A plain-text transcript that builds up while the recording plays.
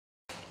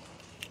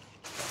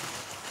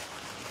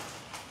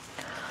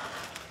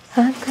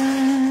আমি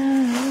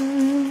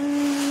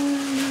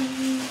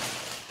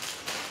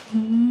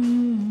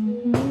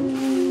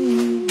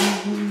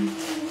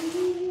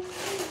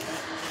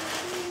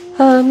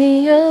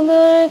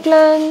আমার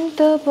ক্লান্ত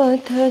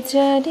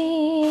পথচারী,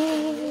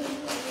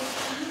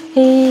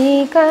 এই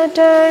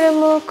কাটার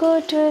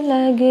মুকুট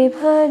লাগে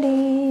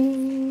ভারী।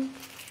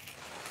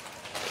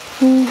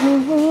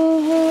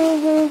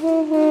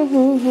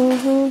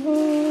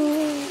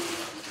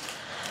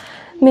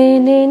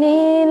 মেনে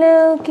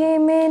নিলেও কি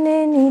মেনে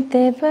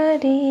নিতে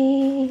পারি?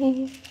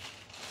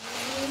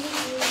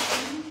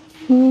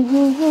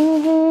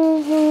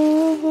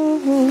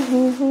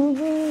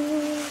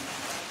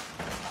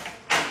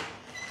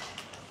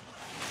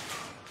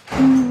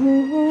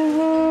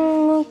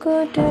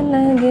 মুকুট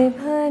লাগে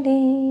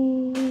ভারী।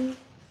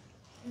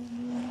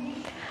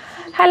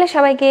 হ্যালো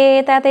সবাইকে,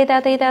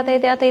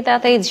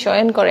 তাড়াতাড়ি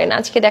জয়েন করেন।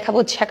 আজকে দেখাবো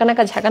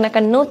ঝাঁকানাকা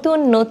নতুন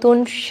নতুন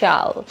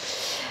শাল।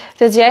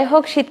 তো যাই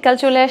হোক, শীতকাল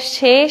চলে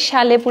আসছে,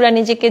 শালে পুরা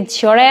নিজেকে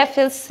জড়াইয়া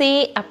ফেলছি,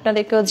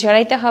 আপনাদেরকেও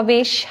জড়াইতে হবে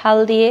শাল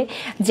দিয়ে।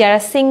 যারা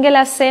সিঙ্গেল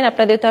আছেন,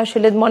 আপনাদের তো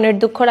আসলে মনের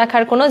দুঃখ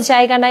রাখার কোনো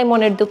জায়গা নাই,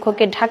 মনের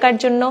দুঃখকে ঢাকার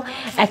জন্য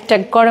একটা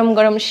গরম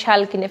গরম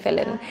শাল কিনে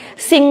ফেলেন।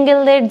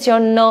 সিঙ্গেলদের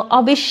জন্য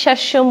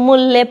অবিশ্বাস্য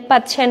মূল্যে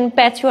পাচ্ছেন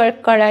প্যাচওয়ার্ক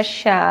করা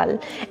শাল।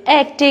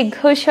 একটি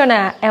ঘোষণা,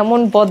 এমন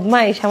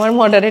বদমাইশ আমার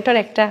মডারেটর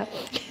একটা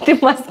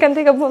মাঝখান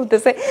থেকে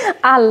বলতেছে,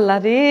 আল্লাহ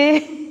রে,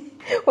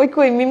 ওই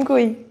কই মিম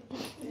কই,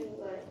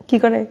 কি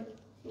করে?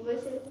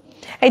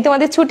 এই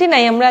তোমাদের ছুটি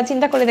নাই, আমরা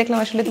চিন্তা করে দেখলাম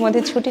আসলে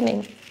তোমাদের ছুটি নেই।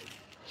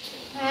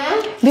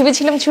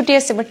 ভেবেছিলাম ছুটি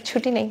আছে, বাট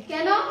ছুটি নেই।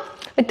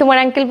 ওই তোমার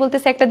আঙ্কেল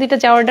বলতেছে একটা দুইটা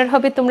যা অর্ডার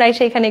হবে, তোমরা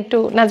এসে এখানে একটু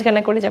নাচ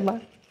গানা করে যাবা।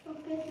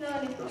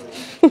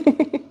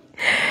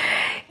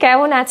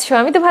 কেমন আছো?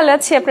 আমি তো ভালো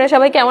আছি, আপনারা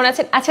সবাই কেমন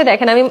আছেন? আচ্ছা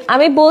দেখেন,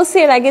 আমি বলছি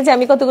এর আগে যে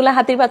আমি কতগুলো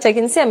হাতির বাচ্চা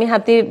কিনছি, আমি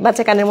হাতির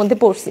বাচ্চা কানের মধ্যে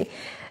পড়ছি।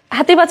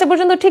 হাতির বাচ্চা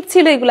পর্যন্ত ঠিক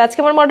ছিল এগুলো। আজকে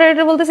আমার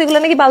মডারেটর বলতেছে এগুলো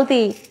নাকি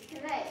বালতি।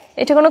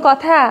 এটা কোনো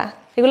কথা?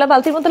 এগুলা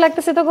বালতির মতো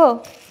লাগতেছে তো গো।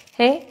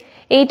 হ্যাঁ,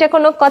 এইটা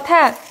কোনো কথা?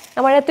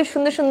 আমার এত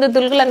সুন্দর সুন্দর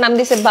দুলগুলার নাম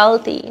দিয়েছে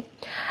বালতি।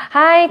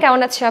 হাই,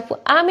 কেমন আছো আপু?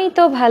 আমি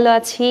তো ভালো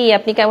আছি,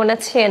 আপনি কেমন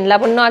আছেন?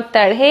 লাবণ্য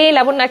আক্তার, হে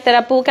লাবণ্য আক্তার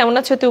আপু, কেমন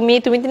আছো তুমি?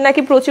 তুমি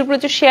নাকি প্রচুর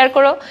প্রচুর শেয়ার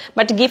করো,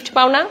 বাট গিফট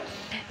পাও না।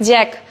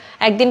 জ্যাক,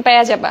 একদিন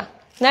পাওয়া যাবা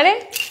না রে।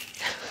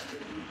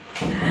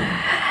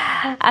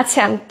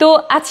 আচ্ছা, তো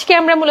আজকে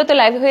আমরা মূলত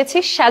লাইভ হয়েছি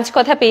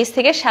সাজকথা পেজ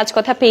থেকে।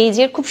 সাজকথা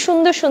পেজের খুব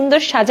সুন্দর সুন্দর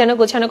সাজানো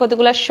গোছানো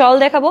কতগুলা শল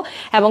দেখাবো,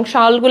 এবং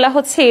শলগুলা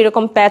হচ্ছে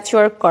এরকম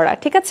প্যাচওয়ার্ক করা।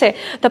 ঠিক আছে?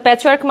 তো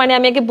প্যাচওয়ার্ক মানে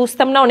আমি আগে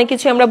বুঝতাম না, অনেক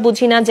কিছু আমরা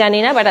বুঝি না, জানি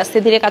না, বাট আস্তে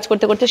ধীরে কাজ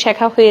করতে করতে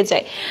শেখা হয়ে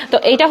যায়। তো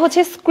এটা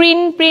হচ্ছে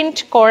স্ক্রিন প্রিন্ট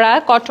করা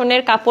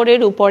কটনের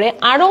কাপড়ের উপরে,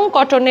 আড়ং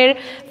কটনের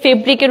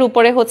ফেব্রিকের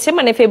উপরে হচ্ছে,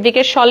 মানে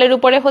ফেব্রিকের শলের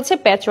উপরে হচ্ছে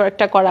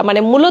প্যাচওয়ার্কটা করা। মানে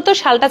মূলত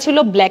শালটা ছিল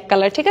ব্ল্যাক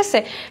কালার, ঠিক আছে?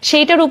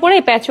 সেইটার উপরে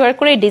প্যাচওয়ার্ক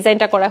করে এই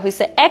ডিজাইনটা করা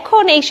হয়েছে।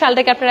 এখন এই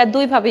শালটাকে আপনারা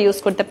দুই ভাবে ইউজ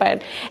করতে পারেন।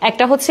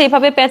 একটা হচ্ছে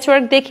এইভাবে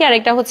প্যাচওয়ার্ক দেখিয়ে, আর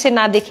একটা হচ্ছে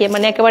না দেখিয়ে,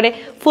 মানে একেবারে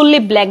ফুললি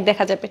ব্ল্যাক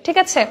দেখা যাবে। ঠিক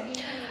আছে?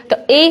 তো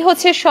এই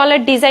হচ্ছে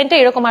শলের ডিজাইনটা।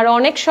 এরকম আরো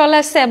অনেক শল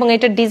আছে, এবং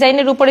এটা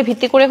ডিজাইনের উপরে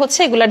ভিত্তি করে হচ্ছে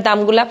এগুলার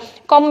দামগুলা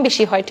কম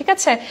বেশি হয়। ঠিক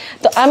আছে?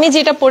 তো আমি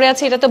যেটা পরে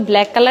আছি এটা তো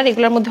ব্ল্যাক কালার,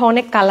 এগুলোর মধ্যে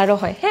অনেক কালারও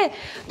হয়। হ্যাঁ,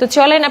 তো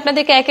চলেন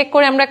আপনাদেরকে এক এক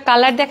করে আমরা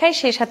কালার দেখাই,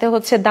 সেই সাথে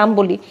হচ্ছে দাম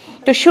বলি।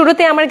 তো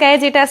শুরুতে আমার গায়ে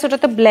যেটা আছে ওটা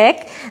তো ব্ল্যাক,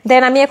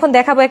 দেন আমি এখন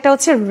দেখাবো একটা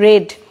হচ্ছে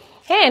রেড,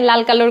 হ্যাঁ,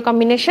 লাল কালোর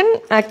কম্বিনেশন,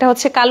 একটা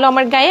হচ্ছে কালো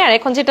আমার গায়ে, আর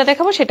এখন যেটা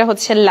দেখাবো সেটা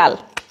হচ্ছে লাল।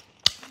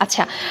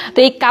 আচ্ছা, তো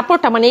এই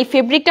কাপড়টা মানে এই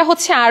ফেব্রিকটা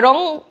হচ্ছে আড়ং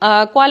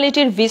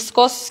কোয়ালিটির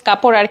ভিসকস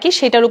কাপড় আর কি,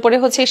 সেটার উপরে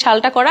হচ্ছে এই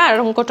শালটা করা,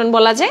 আড়ং কটন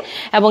বলা যায়,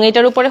 এবং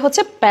এটার উপরে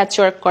হচ্ছে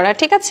প্যাচওয়ার্ক করা।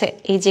 ঠিক আছে?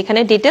 এই যেখানে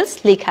ডিটেলস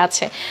লেখা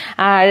আছে,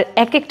 আর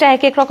এক একটা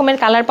এক এক রকমের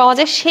কালার পাওয়া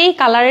যায়, সেই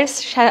কালারের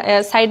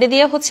সাইডে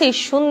দিয়ে হচ্ছে এই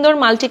সুন্দর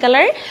মাল্টি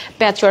কালারের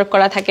প্যাচওয়ার্ক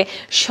করা থাকে।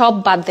 সব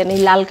বাদ দেন, এই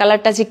লাল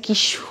কালারটা যে কি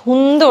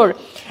সুন্দর,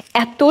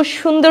 এত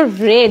সুন্দর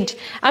রেড।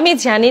 আমি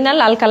জানি না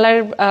লাল কালার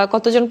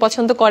কতজন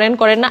পছন্দ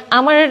করেন না।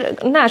 আমার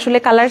না আসলে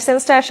কালার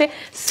সেন্সটা আসে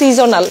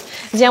সিজনাল,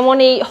 যেমন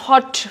এই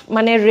হট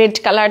মানে রেড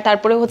কালার,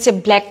 তারপরে হচ্ছে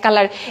ব্ল্যাক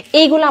কালার,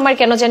 এইগুলো আমার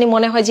কেন জানি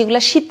মনে হয় যেগুলো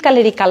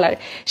শীতকালেরই কালার।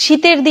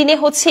 শীতের দিনে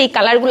হচ্ছে এই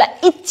কালারগুলা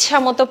ইচ্ছা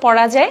মতো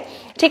পরা যায়।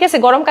 ঠিক আছে?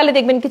 গরমকালে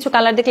দেখবেন কিছু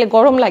কালার দেখলে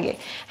গরম লাগে।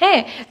 হ্যাঁ,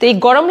 তো এই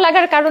গরম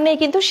লাগার কারণেই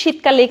কিন্তু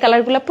শীতকালে এই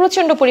কালারগুলো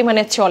প্রচন্ড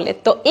পরিমাণে চলে।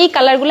 তো এই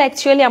কালারগুলো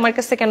অ্যাকচুয়ালি আমার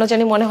কাছে কেন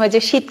জানি মনে হয় যে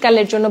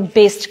শীতকালের জন্য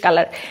বেস্ট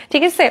কালার।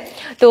 ঠিক আছে?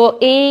 তো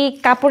এই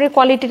কাপড়ের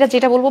কোয়ালিটিটা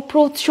যেটা বলবো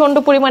প্রচন্ড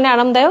পরিমাণে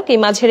আরামদায়ক। এই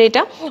মাঝের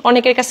এটা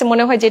অনেকের কাছে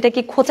মনে হয় যে এটা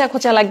কি খোঁচা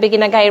খোঁচা লাগবে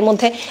কিনা গায়ের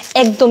মধ্যে,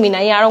 একদমই না।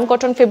 এই আড়ং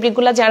কটন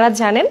ফেব্রিকগুলো যারা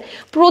জানেন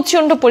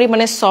প্রচন্ড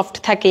পরিমাণে সফট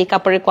থাকে এই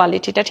কাপড়ের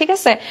কোয়ালিটিটা। ঠিক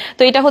আছে?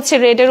 তো এটা হচ্ছে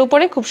রেডের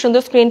উপরে খুব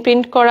সুন্দর স্ক্রিন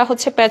প্রিন্ট করা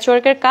হচ্ছে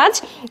প্যাচওয়ার্কের কাজ।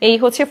 এই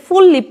হচ্ছে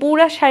ফুললি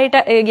পুরা শাড়িটা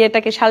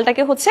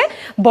শালটাকে হচ্ছে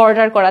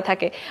বর্ডার করা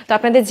থাকে। তো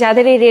আপনাদের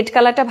যাদের এই রেড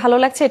কালারটা ভালো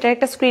লাগছে, এটা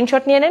একটা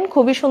স্ক্রিনশট নিয়ে নেন।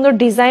 খুবই সুন্দর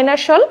ডিজাইনার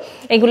শল,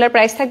 এগুলার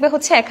প্রাইস থাকবে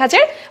হচ্ছে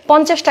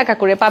 1050 টাকা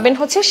করে, পাবেন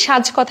হচ্ছে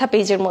সাজকথা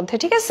পেজের মধ্যে।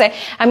 ঠিক আছে?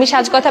 আমি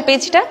সাজকথা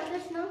পেজটা,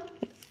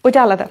 ওইটা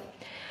আলাদা,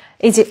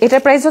 এই যে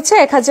এটার প্রাইস হচ্ছে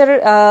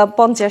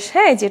 1050।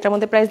 হ্যাঁ, এই যে এটার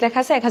মধ্যে প্রাইস লেখা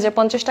আছে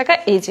 1050 টাকা।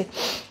 এই যে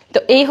তো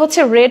এই হচ্ছে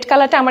রেড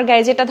কালারটা, আমার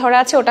গায়ে যেটা ধরা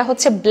আছে ওটা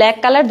হচ্ছে ব্ল্যাক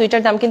কালার,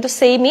 দুইটার দাম কিন্তু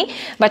সেমই,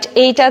 বাট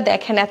এইটা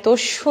দেখেন এত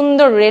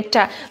সুন্দর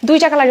রেডটা,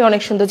 দুইটা কালারই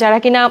অনেক সুন্দর। যারা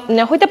কিনা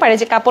হইতে পারে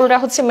যে কাপড়রা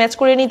হচ্ছে ম্যাচ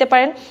করে নিতে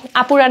পারেন,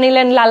 আপুরা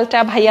নিলেন লালটা,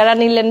 ভাইয়ারা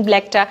নিলেন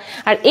ব্ল্যাকটা।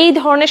 আর এই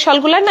ধরনের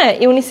শালগুলা না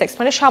ইউনিসেক্স,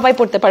 মানে সবাই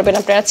পরতে পারবেন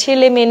আপনারা,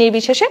 ছেলে মেয়ে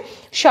নির্বিশেষে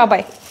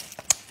সবাই।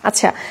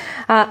 আচ্ছা,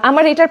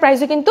 আমার এটার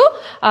প্রাইসও কিন্তু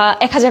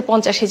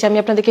 1050। এই যে আমি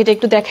আপনাদেরকে এটা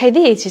একটু দেখাই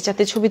দিই, এই যে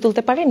যাতে ছবি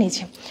তুলতে পারেন, এই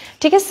যে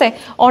ঠিক আছে,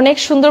 অনেক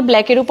সুন্দর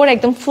ব্ল্যাকের উপর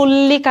একদম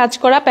ফুললি কাজ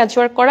করা,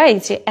 প্যাচওয়ার্ক করা, এই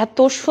যে এত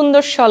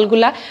সুন্দর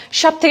শলগুলা।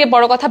 সব থেকে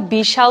বড় কথা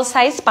বিশাল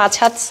সাইজ, 5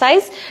 হাত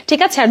সাইজ, ঠিক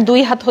আছে। আর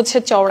 2 হাত হচ্ছে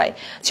চওড়ায়,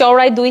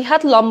 চওড়ায় 2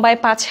 হাত, লম্বায়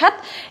 5 হাত,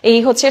 এই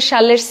হচ্ছে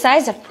শালের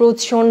সাইজ। আর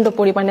প্রচন্ড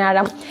পরিমাণে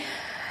আরাম।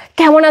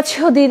 কেমন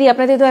আছো দিদি?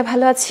 আপনাদের দোয়ায়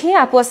ভালো আছি।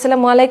 আপু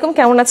আসসালামু আলাইকুম,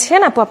 কেমন আছেন?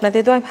 আপু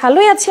আপনাদের দোয়ায়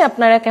ভালোই আছি,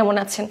 আপনারা কেমন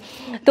আছেন?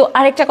 তো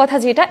আরেকটা কথা,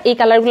 যেটা এই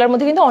কালারগুলোর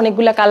মধ্যে কিন্তু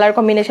অনেকগুলা কালার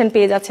কম্বিনেশন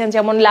পেয়ে যাচ্ছেন,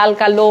 যেমন লাল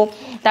কালো,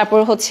 তারপর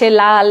হচ্ছে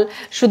লাল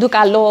শুধু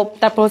কালো,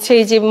 তারপর হচ্ছে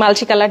এই যে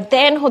মাল্টি কালার,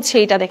 দেন হচ্ছে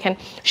এটা দেখেন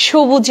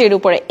সবুজের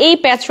উপরে এই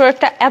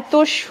প্যাচওয়ার্কটা এত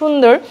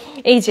সুন্দর।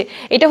 এই যে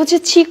এটা হচ্ছে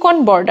চিকন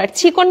বর্ডার,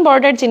 চিকন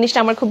বর্ডার জিনিসটা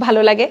আমার খুব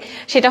ভালো লাগে।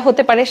 সেটা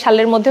হতে পারে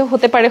শালের মধ্যে,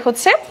 হতে পারে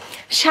হচ্ছে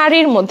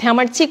শাড়ির মধ্যে।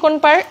 আমার চিকন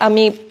পার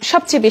আমি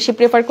সবচেয়ে বেশি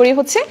প্রেফার করি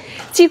হচ্ছে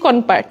চিকন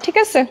পার, ঠিক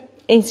আছে।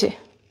 এই যে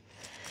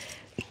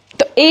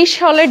তো এই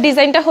শলের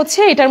ডিজাইনটা হচ্ছে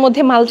এটার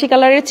মধ্যে মাল্টি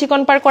কালারের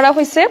চিকন পার করা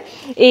হয়েছে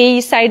এই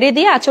সাইডে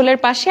দিয়ে আঁচলের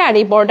পাশে, আর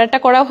এই বর্ডারটা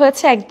করা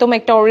হয়েছে একদম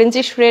একটা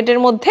অরেঞ্জিশ রেডের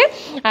মধ্যে,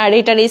 আর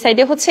এটার এই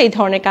সাইডে হচ্ছে এই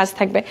ধরনের কাজ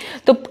থাকবে।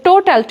 তো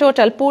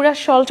টোটাল পুরা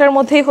শলটার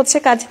মধ্যেই হচ্ছে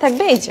কাজ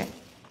থাকবে। এই যে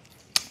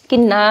কি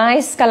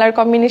নাইস কালার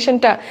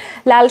কম্বিনেশনটা,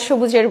 লাল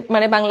সবুজের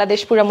মানে বাংলাদেশ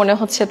পুরো মনে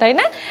হচ্ছে, তাই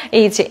না?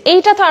 এই যে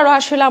এইটা তো আরো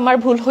আসলে আমার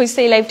ভুল হয়েছে,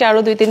 এই লাইভটা আরো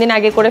 2-3 দিন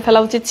আগে করে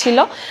ফেলা উচিত ছিল,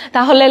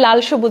 তাহলে লাল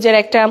সবুজের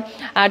একটা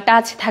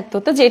টাচ থাকতো।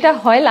 তো যেটা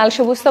হয় লাল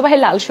সবুজ তো ভাই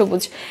লাল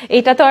সবুজ,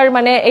 এটা তো আর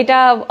মানে এটা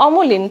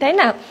অমলিন, তাই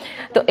না?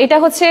 তো এটা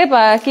হচ্ছে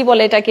কি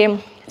বলে এটাকে,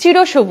 চির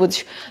সবুজ।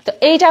 তো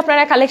এইটা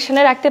আপনারা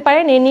কালেকশনে রাখতে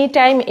পারেন, এনি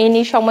টাইম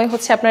এনি সময়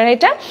হচ্ছে আপনারা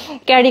এটা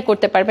ক্যারি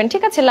করতে পারবেন,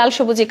 ঠিক আছে। লাল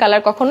সবুজি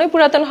কালার কখনোই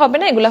পুরাতন হবে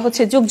না, এগুলা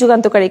হচ্ছে যুগ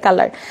যুগান্তকারী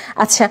কালার।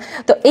 আচ্ছা,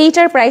 তো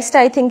এইটার প্রাইসটা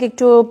আই থিঙ্ক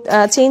একটু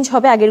চেঞ্জ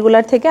হবে আগের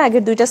গুলার থেকে,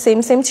 আগের দুইটা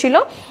সেম ছিল।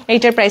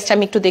 এইটার প্রাইসটা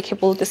আমি একটু দেখে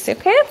বলতেছি,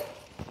 ওকে।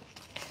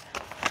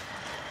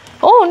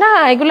 ও না,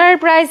 এগুলার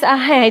প্রাইস,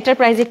 হ্যাঁ এটার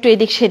প্রাইস একটু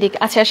এদিক সেদিক।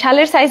 আচ্ছা,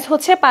 শালের সাইজ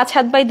হচ্ছে 5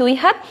 হাত বাই 2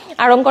 হাত,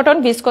 আড়ং কটন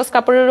ভিসকস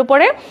কাপড়ের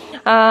উপরে।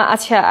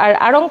 আচ্ছা, আর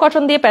আড়ং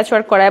কটন দিয়ে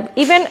প্যাচওয়ার্ক করা,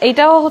 ইভেন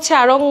এটাও হচ্ছে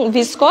আড়ং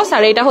ভিসকস,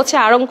 আর এটা হচ্ছে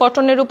আড়ং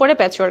কটনের উপরে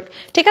প্যাচওয়ার্ক,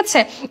 ঠিক আছে।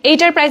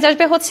 এইটার প্রাইস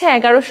আসবে হচ্ছে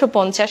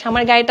 1150।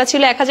 আমার গায়েটা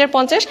ছিল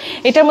 1050,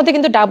 এটার মধ্যে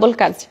কিন্তু ডাবল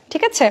কাজ,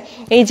 ঠিক আছে।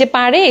 এই যে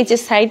পাড়ে, এই যে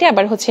সাইডে,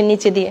 আবার হচ্ছে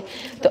নিচে দিয়ে।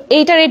 তো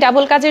এইটার এই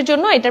ডাবল কাজের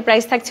জন্য এটার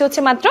প্রাইস থাকছে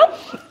হচ্ছে মাত্র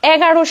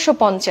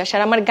 1150,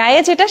 আর আমার গায়ে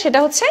যেটা সেটা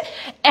হচ্ছে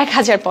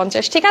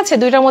 1050, ঠিক আছে।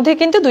 দুইটার মধ্যে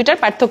কিন্তু দুইটার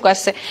পার্থক্য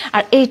আছে।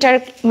 আর এইটার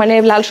মানে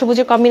লাল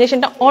সবুজের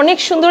কম্বিনেশনটা অনেক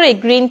সুন্দর। এই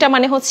গ্রিনটা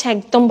মানে হচ্ছে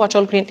একদম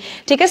বটল গ্রিন,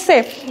 ঠিক আছে।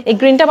 এই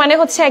গ্রিনটা মানে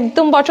হচ্ছে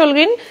একদম বটল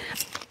গ্রিন।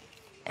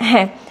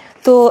 হ্যাঁ,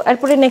 তো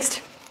এরপরে নেক্সট।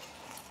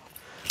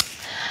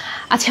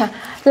 আচ্ছা,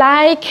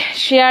 like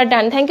share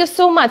done, thank you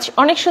so much,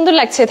 অনেক সুন্দর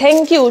লাগছে,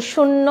 থ্যাংক ইউ।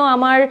 শূন্য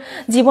আমার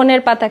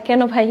জীবনের পাতা,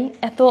 কেন ভাই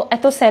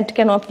এত স্যাড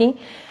কেন আপনি?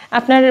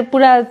 আপনার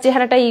পুরা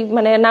চেহারাটাই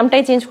মানে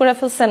নামটাই চেঞ্জ করে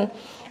ফেলছেন,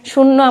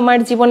 শূন্য আমার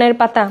জীবনের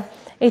পাতা।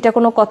 এইটা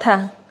কোনো কথা?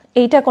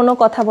 এইটা কোনো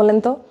কথা বলেন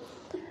তো?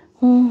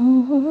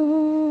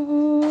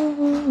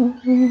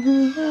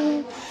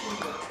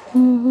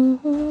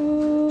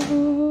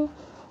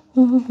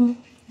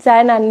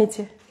 যায় না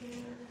নিচে,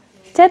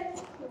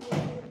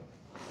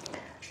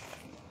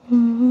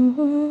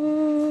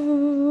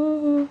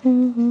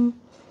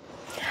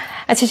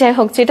 আচ্ছা যাই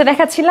হোক, যেটা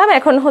দেখাচ্ছিলাম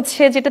এখন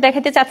হচ্ছে, যেটা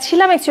দেখাতে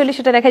চাচ্ছিলাম অ্যাকচুয়ালি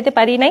সেটা দেখাইতে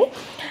পারি নাই।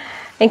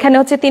 এখানে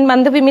হচ্ছে 3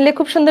 বান্ধবী মিলে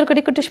খুব সুন্দর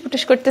করে কুটুস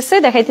পুটুস করতেছে,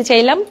 দেখাইতে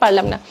চাইলাম,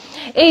 পারলাম না।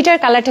 এইটার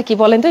কালারটা কি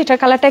বলেন তো? এটার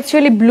কালারটা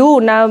অ্যাকচুয়ালি ব্লু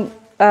না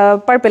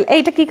পার্পল?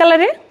 এইটা কি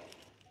কালারে?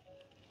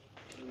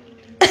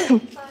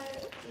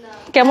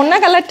 কেমন না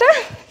কালারটা?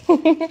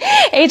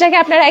 এইটাকে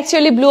আপনারা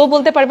অ্যাকচুয়ালি ব্লুও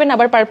বলতে পারবেন,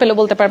 আবার পার্পেলও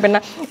বলতে পারবেন না।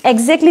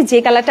 এক্স্যাক্টলি যে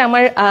কালারটা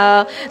আমার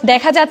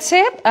দেখা যাচ্ছে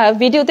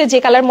ভিডিওতে, যে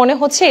কালার মনে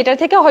হচ্ছে এটার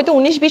থেকে হয়তো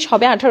 19-20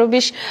 হবে,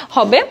 18-20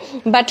 হবে,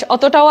 বাট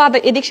অতটাও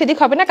এদিক সেদিক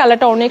হবে না।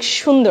 কালারটা অনেক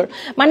সুন্দর,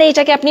 মানে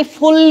এটাকে আপনি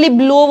ফুললি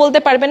ব্লুও বলতে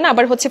পারবেন না,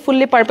 আবার হচ্ছে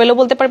ফুললি পার্পেলও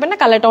বলতে পারবেন না।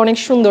 কালারটা অনেক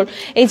সুন্দর।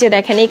 এই যে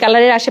দেখেন এই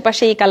কালারের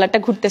আশেপাশে এই কালারটা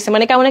ঘুরতেছে,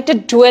 মানে কেমন একটা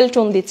ডুয়েল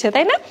টোন দিচ্ছে,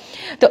 তাই না?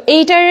 তো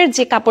এইটার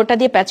যে কাপড়টা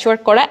দিয়ে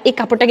প্যাচওয়ার্ক করা, এই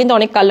কাপড়টা কিন্তু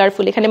অনেক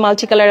কালারফুল। এখানে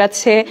মাল্টি কালার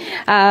আছে,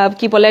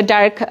 কি বলে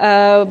ডার্ক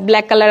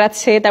ব্ল্যাক কালার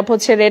আছে, তারপর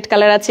হচ্ছে রেড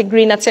কালার আছে,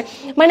 গ্রিন আছে,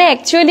 মানে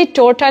অ্যাকচুয়ালি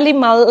টোটালি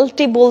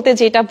মাল্টি বলতে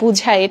যেটা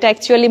বুঝায় এটা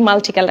অ্যাকচুয়ালি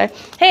মাল্টি কালার।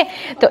 হ্যাঁ,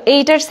 তো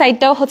এইটার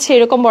সাইডটাও হচ্ছে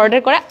এরকম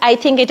বর্ডার করা। আই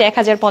থিঙ্ক এটা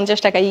 1050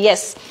 টাকা,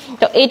 ইয়েস।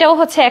 তো এটাও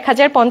হচ্ছে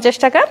 1050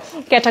 টাকা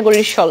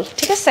ক্যাটাগরির শল,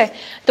 ঠিক আছে।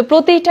 তো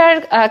প্রতিটার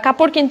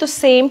কাপড় কিন্তু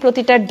সেম,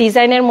 প্রতিটার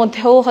ডিজাইনের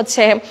মধ্যেও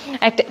হচ্ছে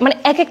একটা মানে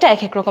এক একটা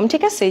এক এক রকম,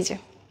 ঠিক আছে। এই যে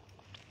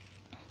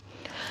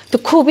তো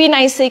খুবই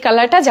নাইস এই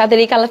কালারটা, যাদের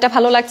এই কালারটা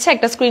ভালো লাগছে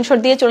একটা স্ক্রিনশট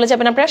দিয়ে চলে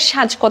যাবেন আপনারা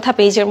সাজ কথা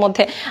পেজের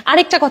মধ্যে।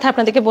 আরেকটা কথা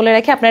আপনাদেরকে বলে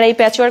রাখি, আপনারা এই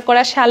প্যাচওয়ার্ক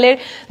করা শালের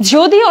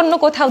যদি অন্য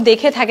কোথাও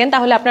দেখে থাকেন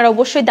তাহলে আপনারা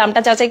অবশ্যই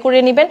দামটা যাচাই করে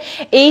নেবেন।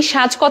 এই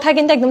সাজ কথা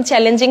কিন্তু একদম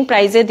চ্যালেঞ্জিং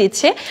প্রাইসে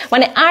দিচ্ছে,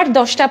 মানে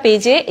 8-10টা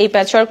পেজে এই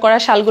প্যাচওয়ার্ক করা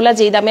শালগুলা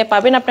যেই দামে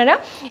পাবেন আপনারা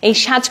এই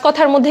সাজ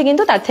কথার মধ্যে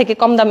কিন্তু তার থেকে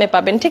কম দামে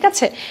পাবেন, ঠিক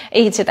আছে।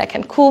 এই যে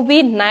দেখেন খুবই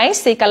নাইস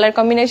এই কালার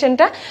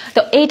কম্বিনেশনটা।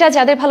 তো এইটা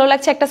যাদের ভালো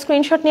লাগছে একটা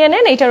স্ক্রিনশট নিয়ে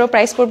নেন। এইটারও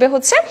প্রাইস পড়বে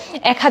হচ্ছে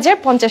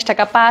 1050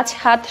 টাকা। 5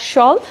 হাত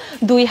শল,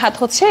 2 হাত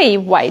হচ্ছে এই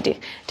ওয়াইডে,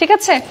 ঠিক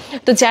আছে।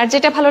 তো যার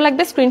যেটা ভালো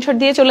লাগবে স্ক্রিনশট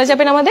দিয়ে চলে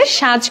যাবেন আমাদের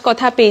সাজ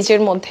কথা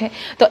পেজের মধ্যে।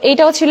 তো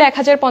এইটাও ছিল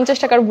 1050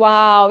 টাকার।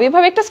 ওয়াও,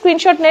 এভাবে একটা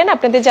স্ক্রিনশট নেন,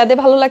 আপনাদের যাদের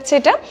ভালো লাগছে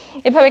এটা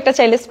এভাবে একটা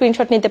চাইলে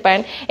স্ক্রিনশট নিতে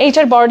পারেন।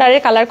 এইটার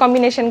বর্ডারের কালার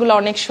কম্বিনেশন গুলো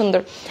অনেক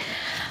সুন্দর।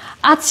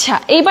 আচ্ছা,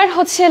 এইবার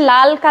হচ্ছে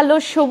লাল কালো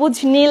সবুজ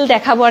নীল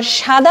দেখাবো, আর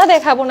সাদা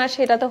দেখাবো না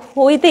সেটা তো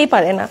হইতেই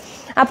পারে না।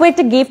 আপু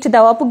একটা গিফট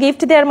দাও। আপু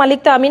গিফট দেওয়ার মালিক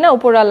তো আমি না,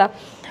 উপরওয়ালা।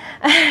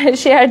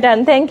 শেয়ার ডান,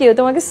 থ্যাংক ইউ,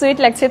 তোমাকে সুইট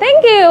লাগছে,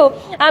 থ্যাংক ইউ।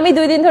 আমি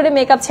 2 দিন ধরে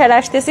মেকআপ ছাড়া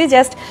আসতেছি,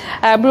 জাস্ট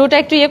ব্রুটা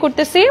একটু ইয়ে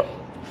করতেছি,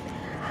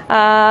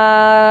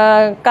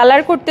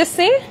 কালার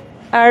করতেছি,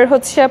 আর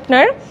হচ্ছে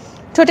আপনার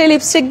ঠোঁটে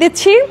লিপস্টিক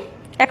দিচ্ছি।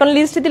 এখন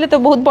লিপস্টিক দিলে তো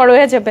বহুত বড়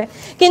হয়ে যাবে,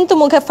 কিন্তু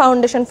মুখে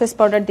ফাউন্ডেশন ফেস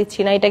পাউডার দিচ্ছি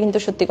না, এটা কিন্তু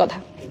সত্যি কথা।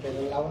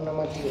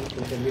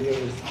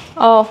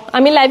 ও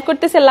আমি লাইভ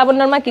করতেছি,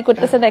 লাবণ্যর মা কি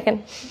করতেছে দেখেন,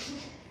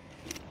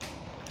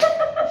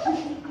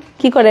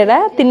 কি করে এরা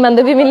 3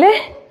 বান্ধবী মিলে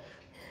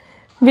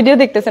ভিডিও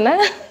দেখতেছে না,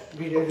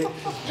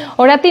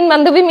 ওরা 3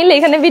 বান্ধবী মিলে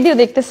এখানে ভিডিও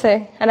দেখতেছে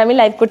আর আমি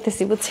লাইভ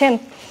করতেছি, বুঝছেন।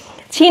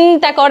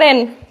 চিন্তা করেন,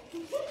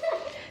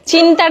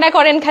 চিন্তাটা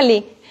করেন খালি।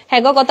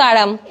 হ্যাঁ গো, কত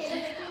আরাম।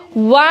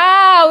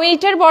 ওয়াও,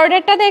 এইটার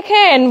বর্ডারটা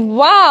দেখেন,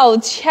 ওয়াও,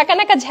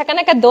 ঝাঁকানাকা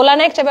ঝাঁকানাকা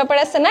দোলানা একটা ব্যাপার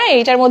আছে না,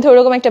 এইটার মধ্যে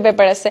ওরকম একটা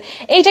ব্যাপার আছে।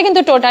 এইটা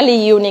কিন্তু টোটালি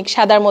ইউনিক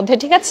সাদার মধ্যে,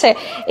 ঠিক আছে।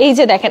 এই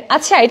যে দেখেন,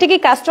 আচ্ছা এটা কি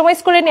কাস্টমাইজ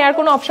করে নেওয়ার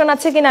কোনো অপশন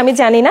আছে কিনা আমি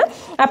জানি না,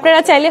 আপনারা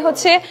চাইলে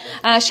হচ্ছে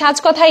সাজ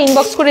কথা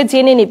ইনবক্স করে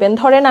জেনে নেবেন।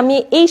 ধরেন আমি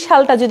এই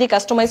শালটা যদি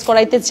কাস্টমাইজ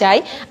করাইতে যাই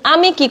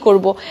আমি কি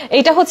করব।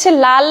 এটা হচ্ছে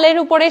লালের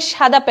উপরে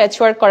সাদা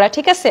প্যাচওয়ার্ক করা,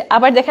 ঠিক আছে।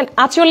 আবার দেখেন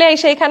আঁচলে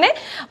এসে এখানে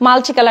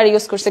মাল্টি কালার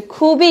ইউজ করছে,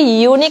 খুবই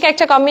ইউনিক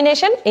একটা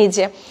কম্বিনেশন। এই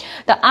যে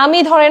তা আমি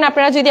ধরেন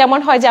আপনারা যদি এমন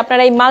হয় যে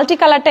আপনারা এই মাল্টি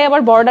কালারটাই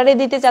আবার বর্ডারে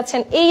দিতে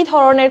চাচ্ছেন, এই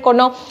ধরনের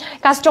কোনো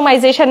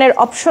কাস্টমাইজেশনের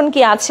অপশন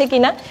কি আছে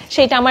কিনা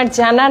সেটা আমার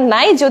জানা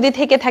নাই, যদি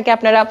থেকে থাকে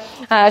আপনারা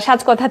সাজ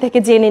কথা থেকে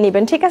জেনে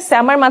নেবেন, ঠিক আছে।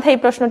 আমার মাথায় এই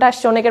প্রশ্নটা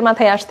আসছে, অনেকের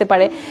মাথায় আসতে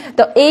পারে।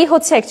 তো এই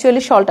হচ্ছে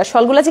অ্যাকচুয়ালি শলটা,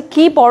 শলগুলো যে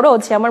কি বড়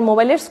যে আমার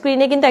মোবাইলের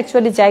স্ক্রিনে কিন্তু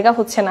অ্যাকচুয়ালি জায়গা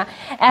হচ্ছে না,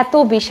 এত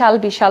বিশাল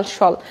বিশাল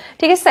শল,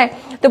 ঠিক আছে।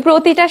 তো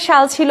প্রতিটা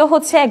শাল ছিল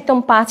হচ্ছে একদম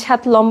 5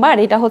 হাত লম্বা, আর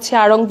এটা হচ্ছে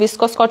আরং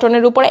ভিসকস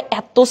কটনের উপরে,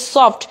 এত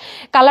সফট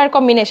কালার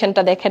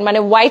কম্বিনেশনটা দেখেন, মানে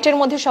হোয়াইটের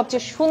মধ্যে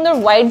সবচেয়ে সুন্দর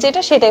হোয়াইট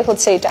যেটা সেটাই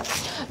হচ্ছে এটা।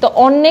 তো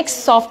অনেক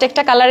সফট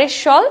একটা কালারের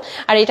শল,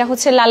 আর এটা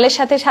হচ্ছে লালের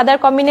সাথে সাদার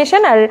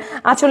কম্বিনেশন, আর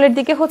আঁচলের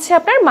দিকে হচ্ছে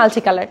আপনার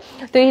মাল্টি কালার।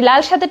 তো এই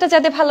লাল সাদাটা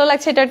যাতে ভালো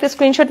লাগছে এটা একটা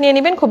স্ক্রিনশট নিয়ে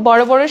নেবেন। খুব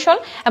বড় বড় শল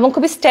এবং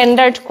খুবই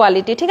স্ট্যান্ডার্ড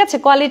কোয়ালিটি, ঠিক আছে।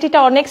 কোয়ালিটিটা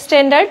অনেক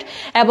স্ট্যান্ডার্ড,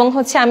 এবং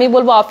হচ্ছে আমি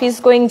বলবো অফিস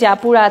গোয়িং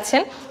জাপুরা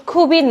আছেন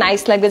খুবই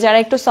নাইস লাগবে, যারা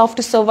একটু সফট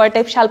সোভার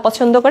টাইপ শাল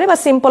পছন্দ করে বা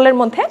সিম্পলের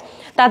মধ্যে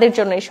তাদের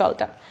জন্য এই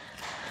শলটা,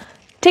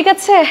 ঠিক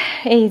আছে।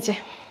 এই যে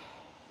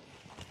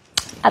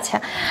আচ্ছা,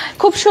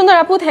 খুব সুন্দর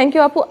আপু, থ্যাংক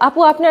ইউ আপু। আপু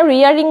আপনার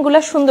ইয়াররিং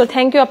গুলা সুন্দর,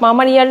 থ্যাংক ইউ আপু।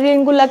 আমার ইয়াররিং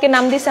গুলাকে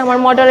নাম দিছে আমার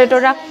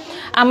মডারেটররা,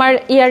 আমার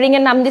ইয়াররিং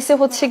এর নাম দিছে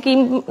হচ্ছে কি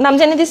নাম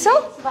জানি দিছো,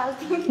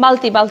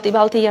 বালতি বালতি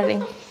বালতি ইয়াররিং,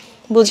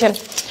 বুঝেন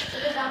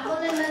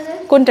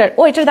কোনটার।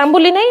 ও এটার দাম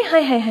বলি নাই,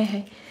 হাই হাই হাই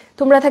হাই,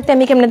 তোমরা থাকতে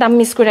আমি কেমনে দাম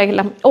মিস করে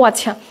গেলাম। ও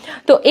আচ্ছা,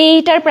 তো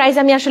এইটার প্রাইস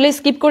আমি আসলে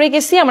স্কিপ করে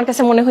গেছি, আমার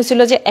কাছে মনে হয়েছিল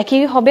যে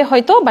একই হবে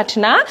হয়তো, বাট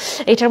না,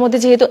 এটার মধ্যে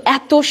যেহেতু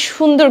এত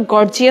সুন্দর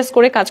গর্জিয়াস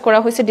করে কাজ করা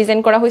হয়েছে, ডিজাইন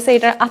করা হয়েছে,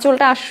 এটার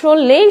আঁচলটা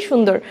আসলেই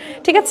সুন্দর,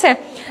 ঠিক আছে।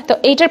 তো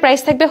এইটার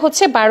প্রাইস থাকবে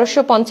হচ্ছে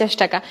 1250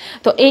 টাকা।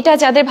 তো এইটা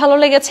যাদের ভালো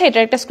লেগেছে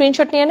এটার একটা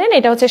স্ক্রিনশট নিয়ে নেন।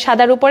 এটা হচ্ছে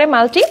সাদার উপরে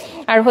মাল্টি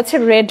আর হচ্ছে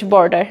রেড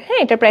বর্ডার, হ্যাঁ।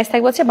 এটার প্রাইস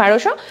থাকবে হচ্ছে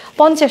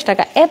 1250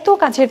 টাকা। এত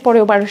কাজের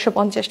পরেও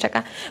 1250 টাকা,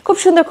 খুব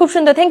সুন্দর খুব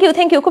সুন্দর, থ্যাংক ইউ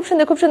থ্যাংক ইউ, খুব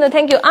সুন্দর খুব সুন্দর,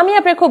 থ্যাংক ইউ। আমি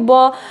আপনার খুব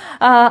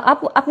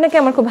আপু আপনাকে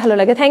আমার খুব ভালো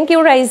লাগে, থ্যাংক ইউ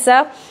রাইজা,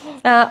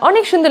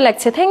 অনেক সুন্দর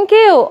লাগছে, থ্যাংক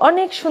ইউ,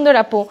 অনেক সুন্দর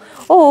আপু।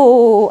 ও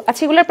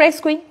আচ্ছা, এগুলোর প্রাইস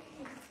কই?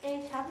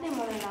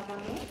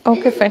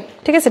 ওকে ফাইন,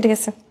 ঠিক আছে ঠিক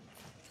আছে।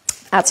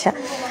 আচ্ছা,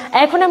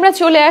 এখন আমরা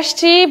চলে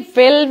আসছি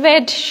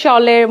ভেলভেট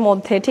শলের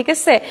মধ্যে, ঠিক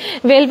আছে।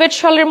 ভেলভেট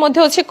শলের মধ্যে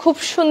হচ্ছে খুব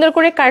সুন্দর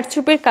করে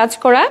কারচুপির কাজ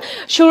করা।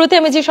 শুরুতে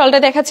আমি যে শলটা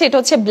দেখাচ্ছি এটা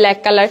হচ্ছে ব্ল্যাক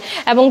কালার,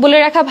 এবং বলে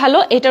রাখা ভালো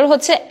এটার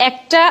হচ্ছে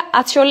একটা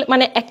আঁচল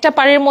মানে একটা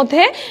পাড়ের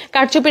মধ্যে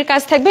কারচুপির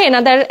কাজ থাকবে,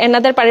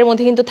 এনাদার পাড়ের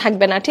মধ্যে কিন্তু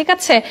থাকবে না, ঠিক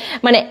আছে।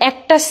 মানে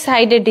একটা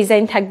সাইডের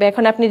ডিজাইন থাকবে।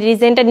 এখন আপনি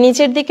ডিজাইনটা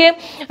নিচের দিকে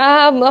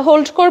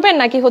হোল্ড করবেন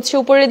নাকি হচ্ছে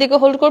উপরের দিকে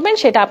হোল্ড করবেন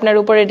সেটা আপনার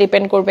উপরে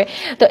ডিপেন্ড করবে।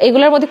 তো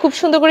এগুলোর মধ্যে খুব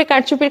সুন্দর করে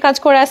কারচুপির কাজ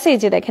করা আছে, এই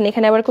যে দেখেন এখানে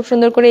আবার খুব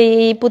সুন্দর করে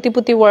এই পুঁতি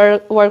পুঁতি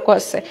ওয়ার্ক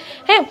আছে।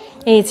 হ্যাঁ,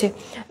 এই যে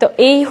তো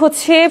এই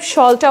হচ্ছে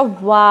শলটা।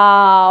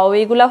 ওয়াও,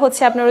 এগুলা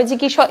হচ্ছে আপনার ওই যে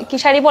কি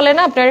শাড়ি বলে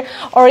না আপনার,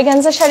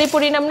 অর্গানজা শাড়ি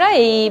পরি না আমরা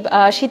এই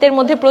শীতের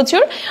মধ্যে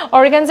প্রচুর,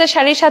 অর্গানজা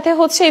শাড়ির সাথে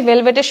হচ্ছে এই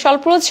ভেলভেটের শল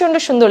প্রচন্ড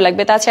সুন্দর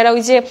লাগবে। তাছাড়া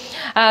ওই যে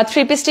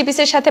থ্রি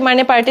পিসের সাথে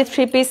মানে পার্টি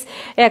থ্রি পিস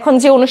এখন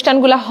যে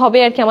অনুষ্ঠানগুলো হবে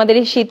আর কি আমাদের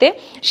এই শীতে,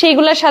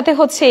 সেইগুলোর সাথে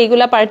হচ্ছে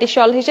এইগুলা পার্টি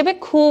শল হিসেবে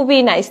খুবই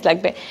নাইস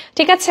লাগবে।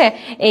 ঠিক আছে,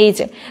 এই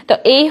যে তো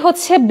এই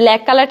হচ্ছে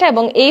ব্ল্যাক কালারটা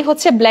এবং এই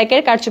হচ্ছে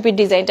ব্ল্যাকের কারচুপির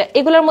ডিজাইনটা।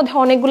 এগুলোর মধ্যে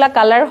অনেকগুলা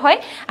কালার হয়,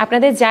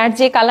 আপনাদের যার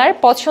যে কালার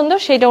পছন্দ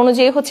সেটা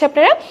অনুযায়ী হচ্ছে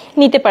আপনারা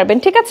নিতে পারবেন।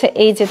 ঠিক আছে,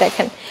 এই যে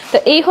দেখেন তো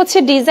এই হচ্ছে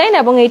ডিজাইন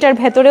এবং এইটার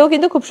ভেতরেও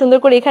কিন্তু খুব সুন্দর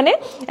করে এখানে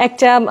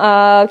একটা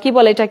কি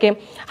বলে এটাকে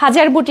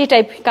হাজার বুটি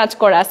টাইপ কাজ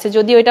করা আছে,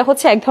 যদিও এটা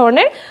হচ্ছে এক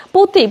ধরনের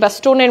পুঁতি বা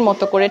স্টোনের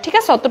মতো করে। ঠিক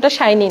আছে, অতটা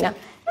শাইনি না।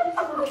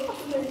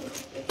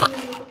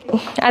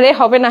 আরে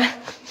হবে না,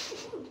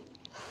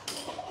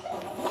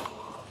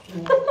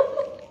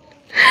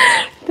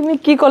 তুমি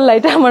কি করলা?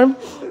 এটা আমার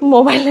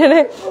মোবাইলের,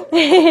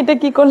 এটা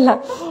কি করলা?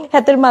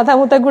 হাতের মাথা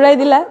মুথা ঘুরাই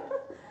দিলা।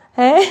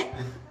 হ্যাঁ,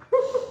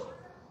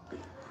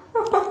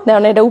 না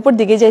না, এটা উপর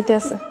দিকে যাইতে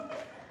আছে।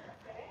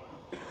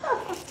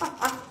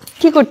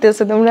 কি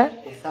করতেছো তোমরা?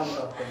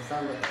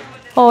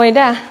 ও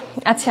এটা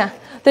আচ্ছা,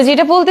 তো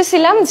যেটা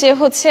বলতেছিলাম যে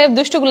হচ্ছে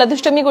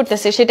দুষ্টমি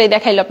করতেছে সেটাই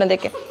দেখাইলো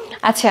আপনাদেরকে।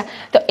 আচ্ছা,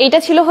 তো এটা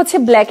ছিল হচ্ছে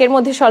ব্ল্যাকের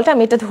মধ্যে শলটা।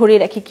 আমি এটা ধরে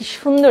রাখি, কি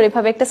সুন্দর,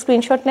 এভাবে একটা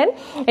স্ক্রিনশট নেন।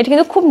 এটা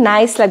কিন্তু খুব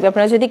নাইস লাগবে,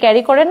 আপনারা যদি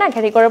ক্যারি করেন না,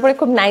 ক্যারি করার পরে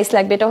খুব নাইস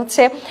লাগবে। এটা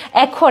হচ্ছে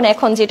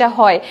এখন যেটা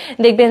হয়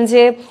দেখবেন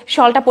যে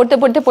শলটা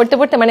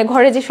পড়তে মানে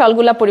ঘরে যে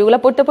শলগুলা পরি ওগুলা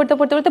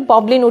পড়তে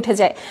ববলিন উঠে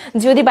যায়।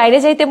 যদি বাইরে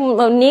যাইতে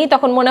নিই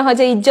তখন মনে হয়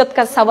যে ইজ্জত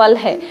কা সওয়াল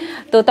হ্যাঁ,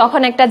 তো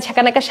তখন একটা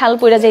ঝাঁকানাকা শাল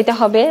পরে যাইতে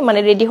হবে মানে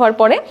রেডি হওয়ার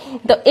পরে।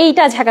 তো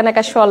এইটা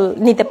ঝাঁকানাকা শল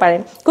নিতে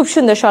পারেন, খুব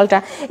সুন্দর শলটা।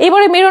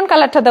 এবারে মেরুন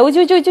কালারটা দাও, ওই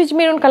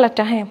মেরুন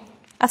কালারটা। হ্যাঁ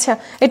আচ্ছা,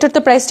 এটার তো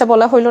প্রাইসটা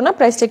বলা হইলো না,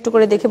 প্রাইসটা একটু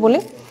করে দেখে বলি।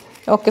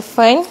 Okay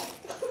fine.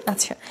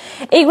 আচ্ছা,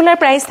 এইগুলার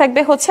প্রাইস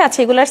থাকবে হচ্ছে, আচ্ছা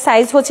এগুলার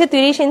সাইজ হচ্ছে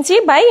 30 ইঞ্চি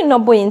বাই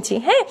 90 ইঞ্চি।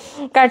 হ্যাঁ,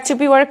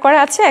 কারচুপি ওয়ার্ক করা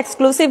আছে,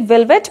 এক্সক্লুসিভ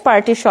ভেলভেট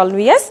পার্টি শল।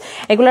 ইয়েস,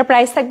 এগুলার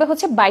প্রাইস থাকবে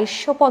হচ্ছে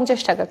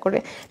 2250 টাকা করে।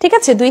 ঠিক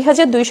আছে,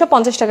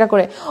 2250 টাকা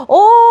করে।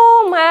 ও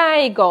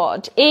মাই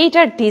গড,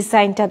 এইটার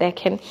ডিজাইনটা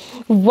দেখেন।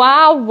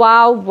 Wow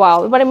wow wow.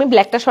 এবার আমি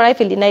ব্ল্যাকটা সরাই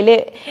ফেলি, নাইলে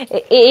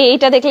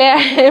এইটা দেখলে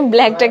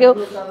ব্ল্যাকটাকেও।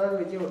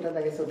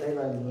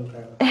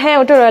 হ্যাঁ,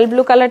 ওটা রয়্যাল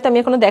ব্লু কালারটা আমি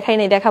এখনো দেখাই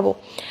নাই, দেখাবো।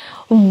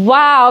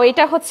 ওয়াও,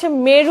 এটা হচ্ছে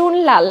মেরুন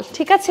লাল।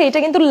 ঠিক আছে, এটা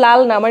কিন্তু লাল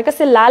না, আমার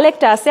কাছে লাল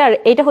একটা আছে, আর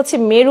এটা হচ্ছে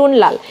মেরুন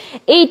লাল।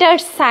 এইটার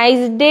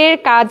সাইজের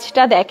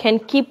কাজটা দেখেন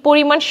কি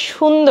পরিমাণ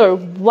সুন্দর।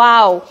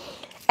 ওয়াও,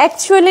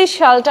 অ্যাকচুয়ালি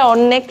শালটা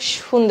অনেক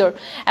সুন্দর।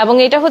 এবং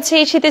এটা হচ্ছে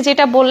এই শীতে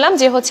যেটা বললাম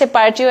যে হচ্ছে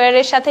পার্টি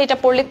ওয়্যারের সাথে এটা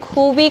পরলে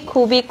খুবই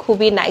খুবই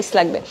খুবই নাইস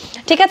লাগবে।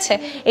 ঠিক আছে,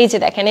 এই যে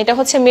দেখেন এটা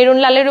হচ্ছে মেরুন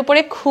লালের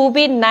উপরে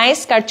খুবই নাইস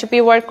কারচুপি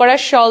ওয়ার্ক করা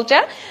শলটা,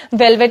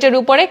 ভেলভেটের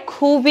উপরে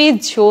খুবই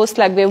জোস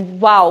লাগবে।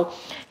 ওয়াও,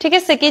 ঠিক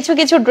আছে, কিছু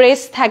কিছু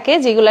ড্রেস থাকে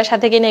যেগুলোর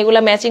সাথে কিনা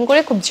এগুলা ম্যাচিং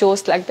করে খুব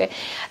জোস লাগবে।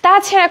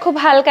 তাছাড়া খুব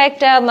হালকা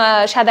একটা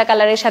সাদা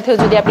কালারের সাথেও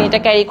যদি আপনি এটা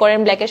ক্যারি করেন,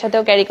 ব্ল্যাকের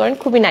সাথেও ক্যারি করেন,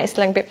 খুবই নাইস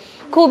লাগবে।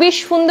 খুবই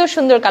সুন্দর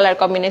সুন্দর কালার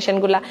কম্বিনেশন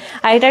গুলা।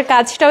 আর এটার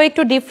কাজটাও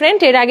একটু ডিফারেন্ট,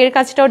 এর আগের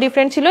কাজটাও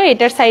ডিফারেন্ট ছিল।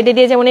 এটার সাইডে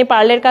দিয়ে যেমন এই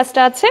পার্লের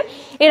কাজটা আছে,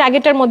 এর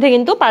আগেরটার মধ্যে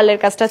কিন্তু পার্লের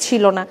কাজটা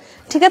ছিল না।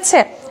 ঠিক আছে,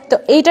 তো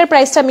এইটার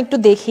প্রাইসটা আমি একটু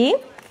দেখি।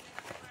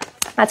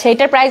 আচ্ছা,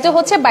 এটার প্রাইসও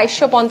হচ্ছে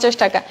 2250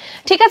 টাকা।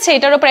 ঠিক আছে,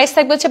 এটারও প্রাইস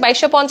থাকবে হচ্ছে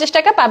 2250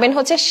 টাকা, পাবেন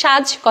হচ্ছে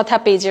সাজ কথা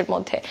পেজের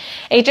মধ্যে।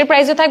 এইটার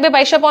প্রাইসও থাকবে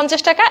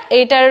 2250 টাকা,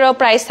 এইটারও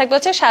প্রাইস থাকবে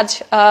হচ্ছে সাজ,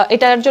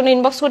 এটার জন্য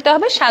ইনবক্স করতে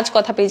হবে সাজ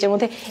কথা পেজের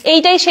মধ্যে।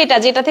 এইটাই সেটা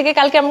যেটা থেকে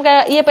কালকে আমরা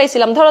ইয়ে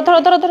পাইছিলাম। ধরো ধরো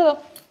ধরো ধরো,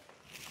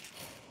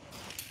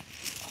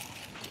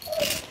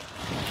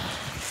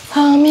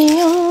 আমি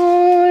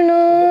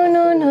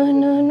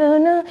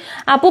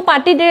আপু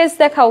পার্টি ড্রেস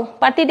দেখাও,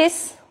 পার্টি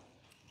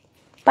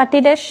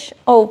ড্রেস,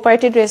 ও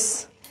পার্টি ড্রেস।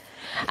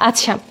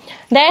 আচ্ছা,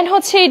 দেন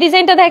হচ্ছে এই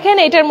ডিজাইনটা দেখেন,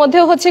 এটার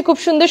মধ্যেও হচ্ছে খুব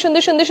সুন্দর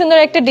সুন্দর সুন্দর সুন্দর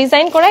একটা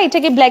ডিজাইন করা। এটা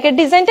কি ব্ল্যাকের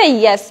ডিজাইনটা?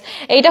 ইয়েস,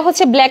 এইটা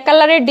হচ্ছে ব্ল্যাক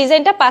কালারের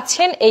ডিজাইনটা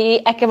পাচ্ছেন এই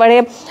একেবারে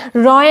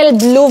রয়্যাল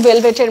ব্লু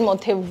ভেলভেটের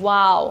মধ্যে।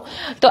 ওয়াও,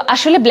 তো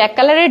আসলে ব্ল্যাক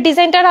কালারের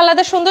ডিজাইনটার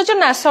আলাদা সৌন্দর্য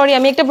না, সরি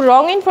আমি একটা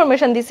রং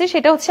ইনফরমেশন দিচ্ছি।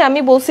 সেটা হচ্ছে আমি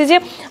বলছি যে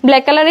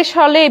ব্ল্যাক কালারের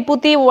শলে এই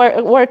পুঁতি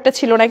ওয়ার্কটা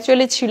ছিল না,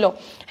 অ্যাকচুয়ালি ছিল।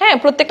 হ্যাঁ,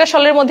 প্রত্যেকটা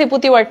শলের মধ্যে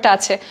পুঁতি ওয়ার্কটা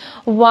আছে।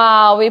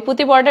 ওয়াও, এই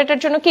পুঁতি বর্ডারটার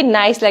জন্য কি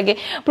নাইস লাগে।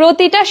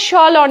 প্রতিটা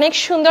শল অনেক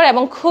সুন্দর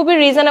এবং খুবই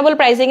রিজনেবল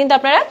প্রাইসে কিন্তু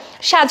আপনারা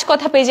সাজ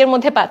কথা পেজের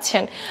মধ্যে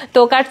পাচ্ছেন। তো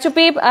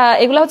কারচুপি,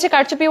 এগুলো হচ্ছে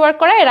কারচুপি ওয়ার্ক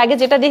করা। এর আগে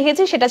যেটা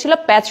দেখেছি সেটা ছিল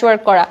প্যাচ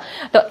ওয়ার্ক করা।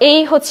 তো এই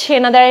হচ্ছে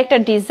এনাদের একটা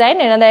ডিজাইন,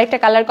 এনাদের একটা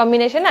কালার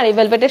কম্বিনেশন। আর এই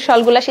ভেলভেটের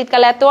শলগুলা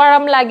শীতকালে এত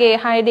আরাম লাগে,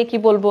 হায় রে কি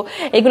বলবো।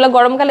 এগুলো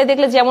গরমকালে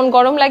দেখলে যেমন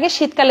গরম লাগে,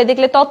 শীতকালে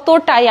দেখলে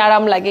ততটাই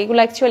আরাম লাগে। এগুলো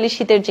অ্যাকচুয়ালি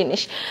শীতের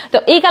জিনিস। তো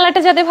এই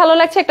কালারটা যাদের ভালো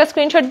লাগছে একটা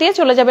স্ক্রিনশট দিয়ে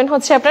চলে যাবেন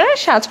হচ্ছে আপনারা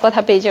সাজ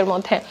কথা পেজের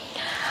মধ্যে।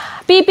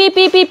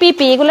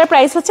 পি এগুলোর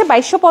প্রাইস হচ্ছে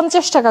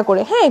 2250 টাকা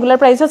করে। হ্যাঁ, এগুলোর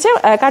প্রাইস হচ্ছে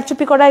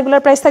কারচুপি করা,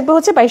 এগুলোর প্রাইস থাকবে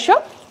হচ্ছে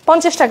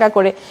 2250 টাকা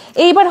করে।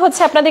 এইবার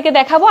হচ্ছে আপনাদেরকে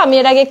দেখাবো, আমি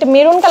এর আগে একটা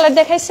মেরুন কালার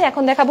দেখাইছি,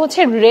 এখন দেখাবো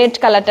হচ্ছে রেড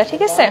কালারটা।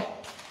 ঠিক আছে,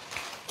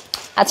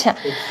 আচ্ছা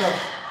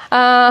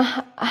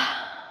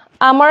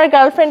আমার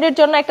গার্লফ্রেন্ডের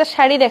জন্য একটা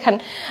শাড়ি দেখান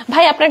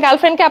ভাই। আপনার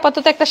গার্লফ্রেন্ডকে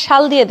আপাতত একটা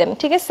শাল দিয়ে দেন,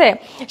 ঠিক আছে?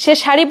 সে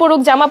শাড়ি পরুক,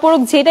 জামা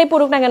পরুক, যেটাই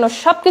পরুক না কেন,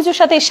 সবকিছুর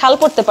সাথে শাল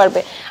পরতে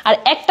পারবে। আর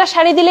একটা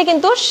শাড়ি দিলে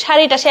কিন্তু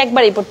শাড়িটা সে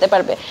একবারই পরতে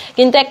পারবে,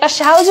 কিন্তু একটা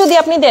শাল যদি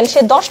আপনি দেন সে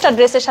 10টা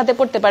ড্রেসের সাথে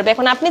পরতে পারবে।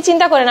 এখন আপনি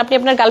চিন্তা করেন, আপনি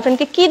আপনার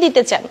গার্লফ্রেন্ডকে কি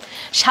দিতে চান?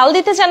 শাল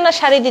দিতে চান না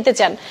শাড়ি দিতে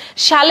চান?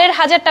 শালের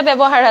 1000টা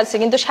ব্যবহার আছে,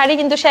 কিন্তু শাড়ি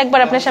কিন্তু সে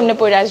একবার আপনার সামনে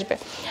পরে আসবে।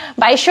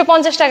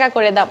 2250 টাকা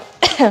করে দাম।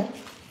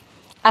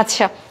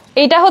 আচ্ছা,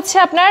 এটা হচ্ছে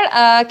আপনার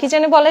কি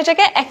জানি বলে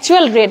এটাকে,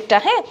 অ্যাকচুয়াল রেডটা।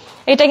 হ্যাঁ,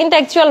 এটা কিন্তু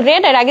অ্যাকচুয়াল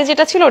রেড, আর আগে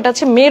যেটা ছিল ওটা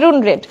হচ্ছে মেরুন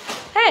রেড।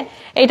 হ্যাঁ,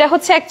 এটা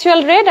হচ্ছে অ্যাকচুয়াল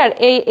রেড, আর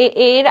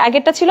এর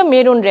আগেরটা ছিল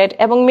মেরুন রেড।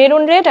 এবং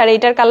মেরুন রেড আর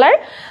এইটার কালার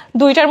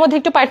দুইটার মধ্যে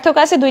একটু পার্থক্য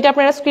আছে, দুইটা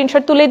আপনারা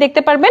স্ক্রিনশট তুলেই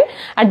দেখতে পারবেন।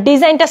 আর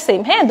ডিজাইনটা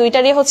সেম, হ্যাঁ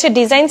দুইটারই হচ্ছে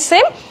design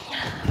same.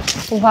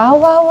 Wow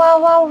wow wow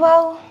wow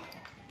wow,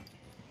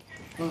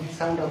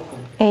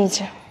 এই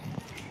যে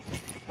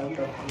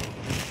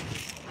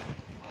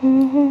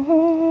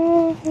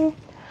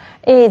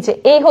এই যে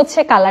এই হচ্ছে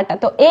কালারটা।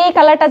 তো এই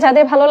কালারটা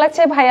যাদের ভালো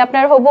লাগছে ভাই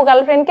আপনার হবু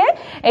গার্লফ্রেন্ডকে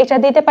এটা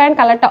দিতে পারেন।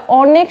 কালারটা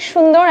অনেক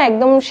সুন্দর,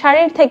 একদম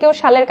শাড়ির থেকেও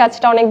শালের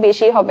কাজটা অনেক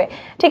বেশি হবে,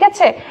 ঠিক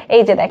আছে?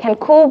 এই যে দেখেন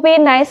খুবই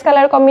নাইস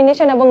কালার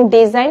কম্বিনেশন এবং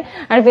ডিজাইন।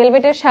 আর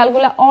ভেলভেটের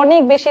শালগুলো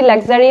অনেক বেশি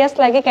লাক্সারিয়াস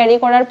লাগে ক্যারি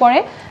করার পরে।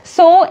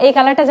 সো এই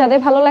কালারটা যাদের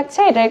ভালো লাগছে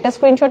এটা একটা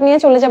স্ক্রিনশট নিয়ে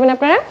চলে যাবেন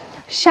আপনারা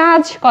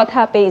সাজ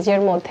কথা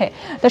পেজের মধ্যে।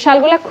 তো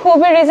শালগুলা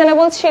খুবই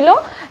রিজনেবল ছিল,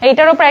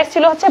 এইটারও প্রাইস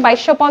ছিল হচ্ছে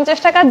 2250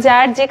 টাকা।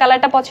 যার যে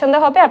কালারটা পছন্দ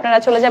হবে আপনারা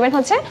চলে যাবেন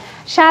হচ্ছে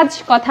সাজ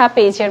কথা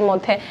পেজের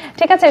মধ্যে,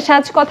 ঠিক আছে?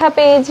 সাজ কথা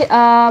পেজ।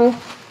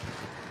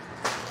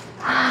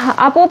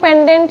 আপু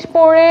পেন্ডেন্ট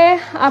পরে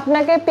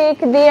আপনাকে পিক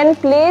দিয়েন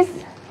প্লিজ,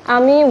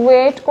 আমি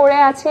ওয়েট করে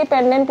আছি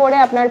পেন্ডেন্ট পরে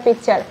আপনার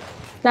পিকচার।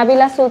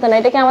 নাবিলা সুলতানা,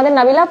 এটা কি আমাদের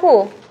নাবিলা আপু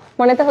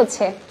মনে তো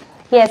হচ্ছে?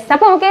 ইয়েস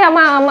আপু, ওকে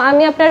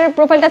আমি আপনার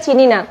প্রোফাইলটা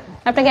চিনি না,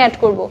 আপনাকে অ্যাড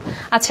করব।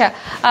 আচ্ছা,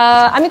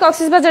 আমি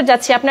কক্সবাজার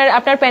যাচ্ছি,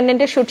 আপনার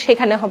পেন্ডেন্টের শুট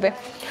সেখানে হবে।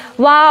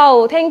 Wow,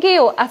 thank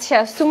you. আচ্ছা,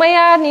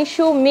 Sumaiya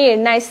Nishu Mir,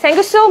 nice, thank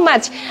you so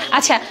much.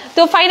 আচ্ছা,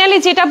 তো ফাইনালি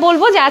যেটা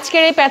বলবো যে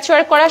আজকের এই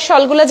প্যাচওয়ার্ক করা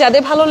শলগুলো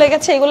যাদের ভালো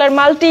লেগেছে, এগুলোর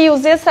মাল্টি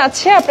ইউজেস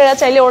আছে, আপনারা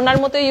চাইলে ওড়নার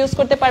মতো ইউজ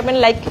করতে পারবেন।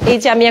 লাইক এই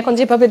যে আমি এখন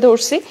যেভাবে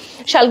ধরছি,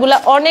 শালগুলা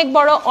অনেক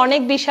বড়,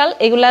 অনেক বিশাল,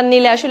 এগুলা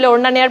নিলে আসলে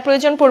ওড়না নেওয়ার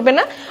প্রয়োজন পড়বে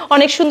না।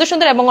 অনেক সুন্দর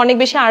সুন্দর এবং অনেক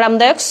বেশি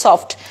আরামদায়ক,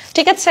 সফট,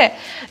 ঠিক আছে?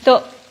 তো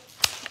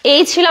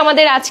এই ছিল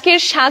আমাদের আজকের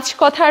সাজ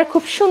কথার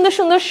খুব সুন্দর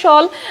সুন্দর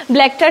শল।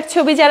 ব্ল্যাকটার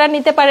ছবি যারা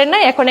নিতে পারেন না,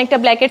 এখন একটা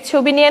ব্ল্যাকের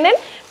ছবি নিয়ে নেন,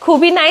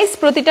 খুবই নাইস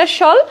প্রতিটা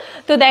শল।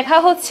 তো দেখা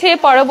হচ্ছে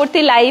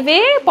পরবর্তী লাইভে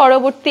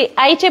পরবর্তী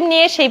আইটেম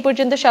নিয়ে, সেই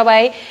পর্যন্ত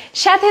সবাই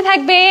সাথে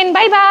থাকবেন,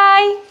 বাই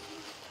বাই।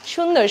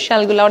 সুন্দর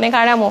শালগুলো, অনেক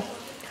আরামও।